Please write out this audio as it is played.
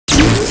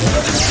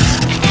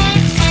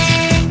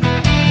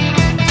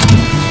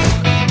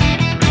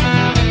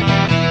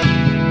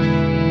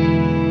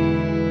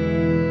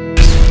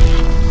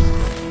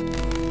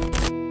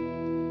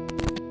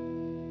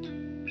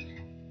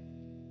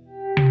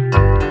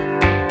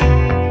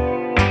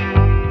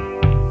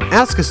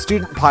Ask a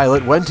student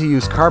pilot when to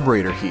use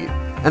carburetor heat,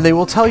 and they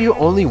will tell you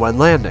only when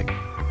landing.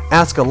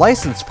 Ask a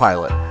licensed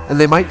pilot, and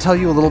they might tell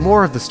you a little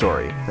more of the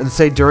story, and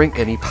say during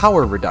any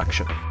power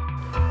reduction.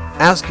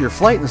 Ask your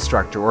flight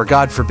instructor, or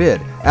God forbid,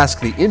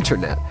 ask the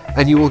internet,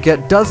 and you will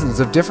get dozens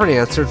of different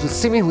answers with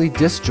seemingly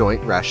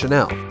disjoint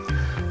rationale.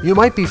 You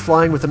might be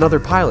flying with another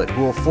pilot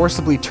who will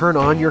forcibly turn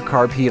on your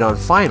carb heat on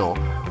final,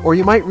 or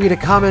you might read a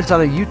comment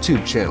on a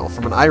YouTube channel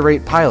from an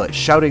irate pilot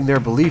shouting their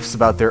beliefs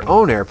about their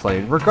own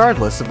airplane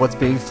regardless of what's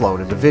being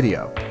flown in the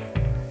video.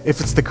 If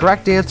it's the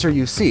correct answer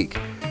you seek,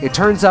 it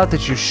turns out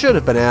that you should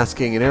have been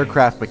asking an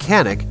aircraft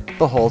mechanic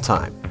the whole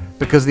time,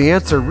 because the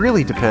answer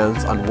really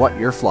depends on what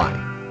you're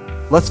flying.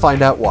 Let's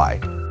find out why.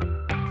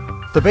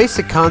 The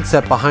basic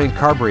concept behind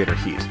carburetor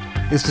heat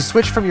is to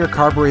switch from your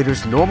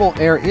carburetor's normal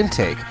air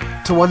intake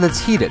to one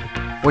that's heated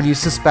when you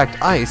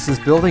suspect ice is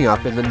building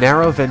up in the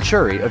narrow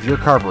venturi of your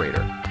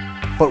carburetor.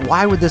 But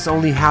why would this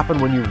only happen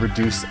when you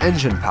reduce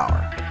engine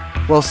power?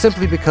 Well,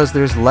 simply because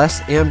there's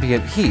less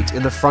ambient heat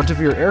in the front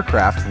of your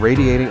aircraft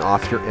radiating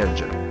off your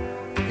engine.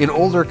 In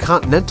older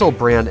Continental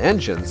brand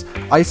engines,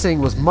 icing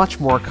was much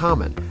more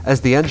common, as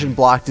the engine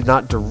block did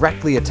not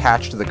directly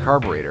attach to the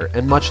carburetor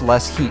and much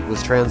less heat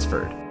was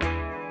transferred.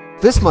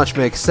 This much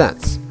makes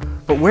sense,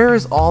 but where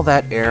is all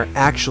that air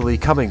actually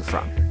coming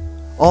from?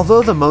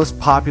 Although the most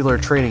popular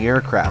training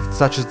aircraft,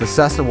 such as the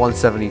Cessna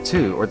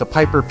 172 or the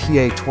Piper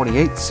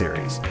PA-28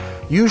 series,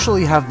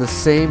 usually have the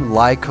same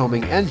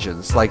Lycoming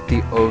engines like the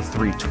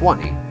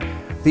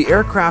O320, the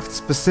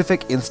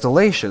aircraft-specific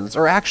installations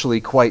are actually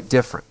quite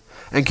different,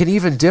 and can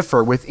even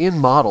differ within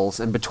models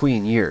and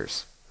between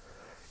years.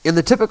 In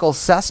the typical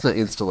Cessna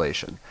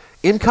installation,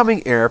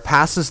 incoming air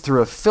passes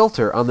through a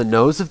filter on the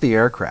nose of the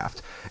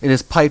aircraft and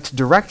is piped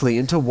directly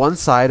into one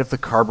side of the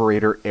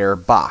carburetor air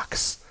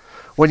box.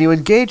 When you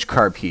engage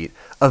carb heat,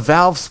 a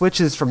valve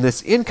switches from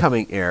this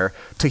incoming air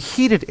to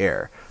heated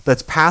air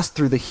that's passed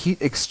through the heat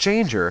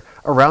exchanger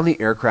around the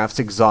aircraft's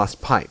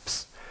exhaust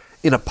pipes.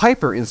 In a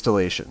Piper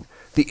installation,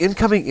 the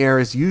incoming air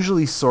is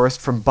usually sourced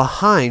from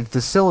behind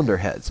the cylinder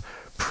heads,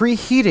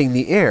 preheating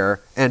the air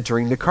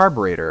entering the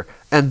carburetor,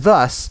 and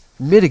thus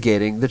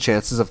mitigating the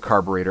chances of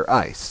carburetor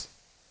ice.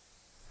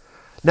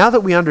 Now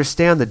that we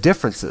understand the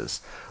differences,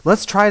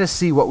 let's try to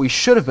see what we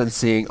should have been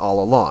seeing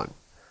all along.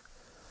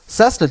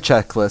 Cessna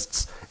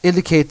checklists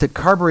indicate that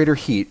carburetor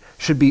heat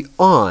should be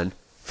on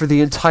for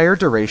the entire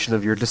duration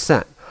of your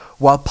descent,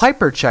 while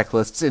Piper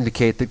checklists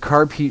indicate that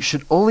carb heat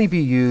should only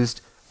be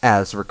used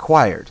as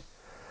required.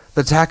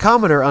 The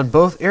tachometer on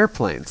both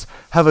airplanes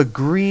have a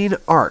green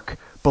arc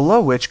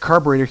below which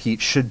carburetor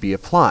heat should be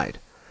applied.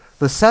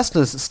 The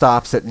Cessna's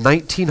stops at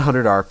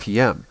 1900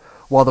 RPM,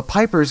 while the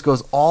Piper's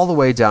goes all the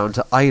way down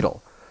to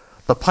idle.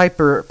 The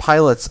Piper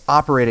Pilot's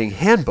Operating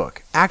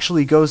Handbook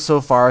actually goes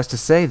so far as to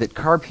say that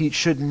carb heat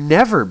should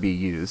never be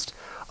used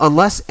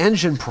unless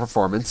engine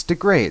performance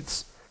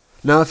degrades.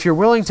 Now, if you're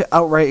willing to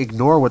outright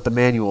ignore what the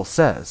manual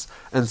says,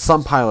 and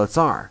some pilots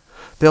are,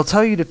 they'll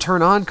tell you to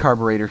turn on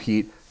carburetor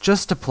heat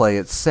just to play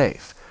it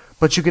safe,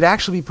 but you could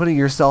actually be putting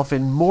yourself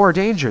in more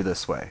danger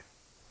this way.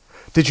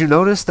 Did you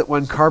notice that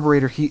when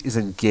carburetor heat is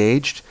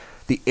engaged,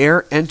 the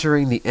air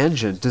entering the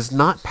engine does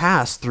not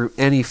pass through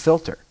any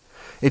filter?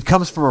 It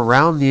comes from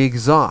around the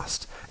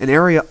exhaust, an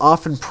area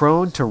often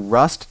prone to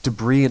rust,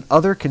 debris, and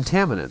other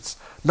contaminants,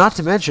 not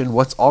to mention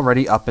what's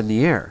already up in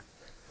the air.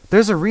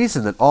 There's a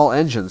reason that all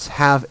engines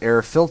have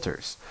air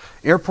filters.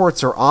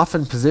 Airports are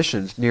often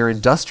positioned near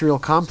industrial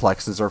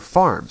complexes or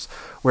farms,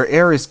 where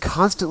air is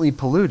constantly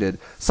polluted,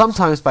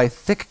 sometimes by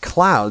thick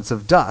clouds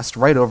of dust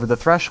right over the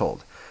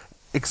threshold.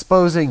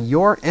 Exposing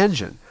your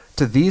engine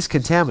to these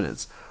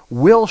contaminants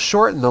will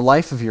shorten the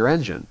life of your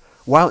engine,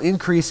 while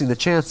increasing the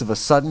chance of a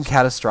sudden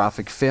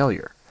catastrophic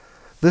failure.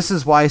 This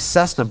is why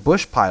Cessna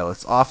bush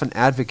pilots often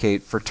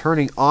advocate for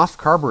turning off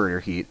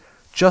carburetor heat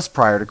just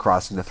prior to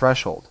crossing the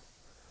threshold.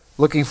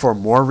 Looking for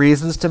more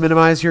reasons to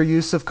minimize your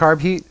use of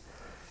carb heat?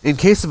 In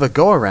case of a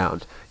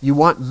go-around, you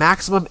want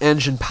maximum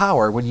engine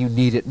power when you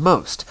need it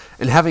most,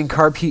 and having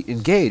carb heat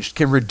engaged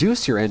can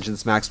reduce your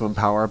engine's maximum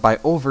power by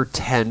over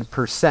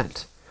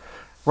 10%.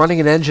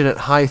 Running an engine at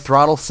high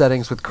throttle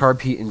settings with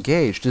carb heat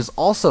engaged is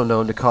also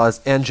known to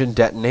cause engine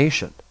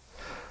detonation.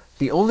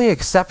 The only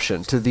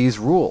exception to these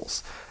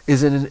rules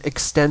is in an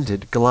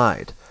extended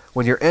glide,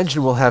 when your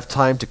engine will have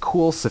time to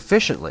cool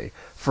sufficiently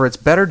for its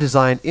better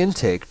designed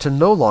intake to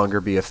no longer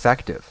be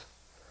effective.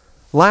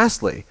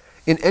 Lastly,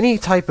 in any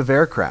type of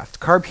aircraft,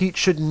 carb heat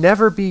should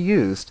never be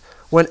used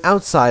when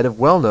outside of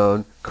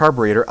well-known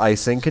carburetor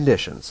icing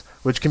conditions,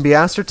 which can be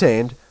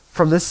ascertained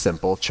from this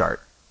simple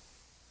chart.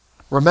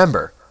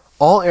 Remember,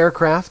 all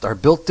aircraft are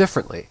built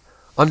differently.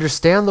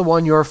 Understand the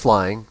one you're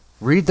flying,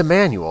 read the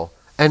manual,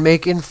 and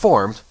make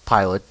informed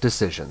pilot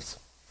decisions.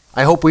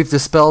 I hope we've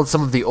dispelled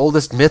some of the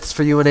oldest myths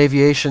for you in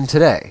aviation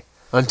today.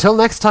 Until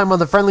next time on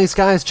the Friendly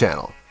Skies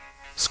channel,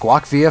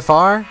 squawk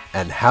VFR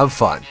and have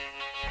fun.